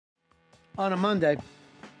On a Monday,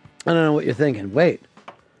 I don't know what you're thinking. Wait,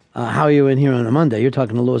 how are you in here on a Monday? You're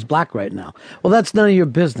talking to Lewis Black right now. Well, that's none of your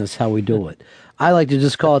business how we do it. I like to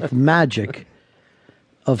just call it the magic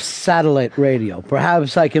of satellite radio.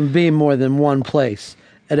 Perhaps I can be more than one place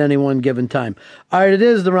at any one given time. All right, it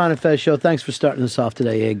is the Ron and Fez Show. Thanks for starting us off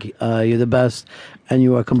today, Ig. You're the best, and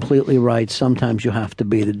you are completely right. Sometimes you have to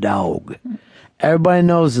be the dog. Everybody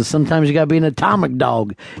knows this. Sometimes you got to be an atomic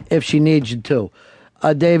dog if she needs you to.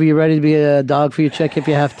 Dave, are you ready to be a dog for your chick if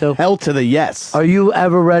you have to? Hell to the yes. Are you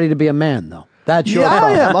ever ready to be a man, though? That's your call.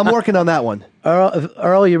 I am. I'm working on that one.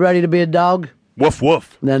 Earl, you ready to be a dog? Woof,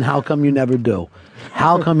 woof. Then how come you never do?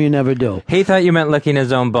 How come you never do? He thought you meant licking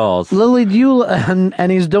his own balls. Lily, do you...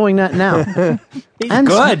 And he's doing that now. He's and,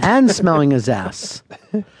 good. And smelling his ass.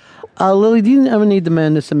 Lily, do you ever need the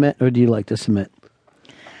man to submit, or do you like to submit?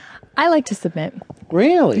 I like to submit.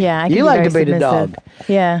 Really? Yeah, I can you be like very to be the submissive. dog.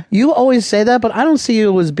 Yeah. You always say that, but I don't see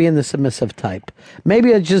you as being the submissive type.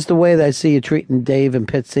 Maybe it's just the way that I see you treating Dave and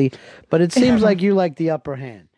Pitsy, but it seems like you like the upper hand.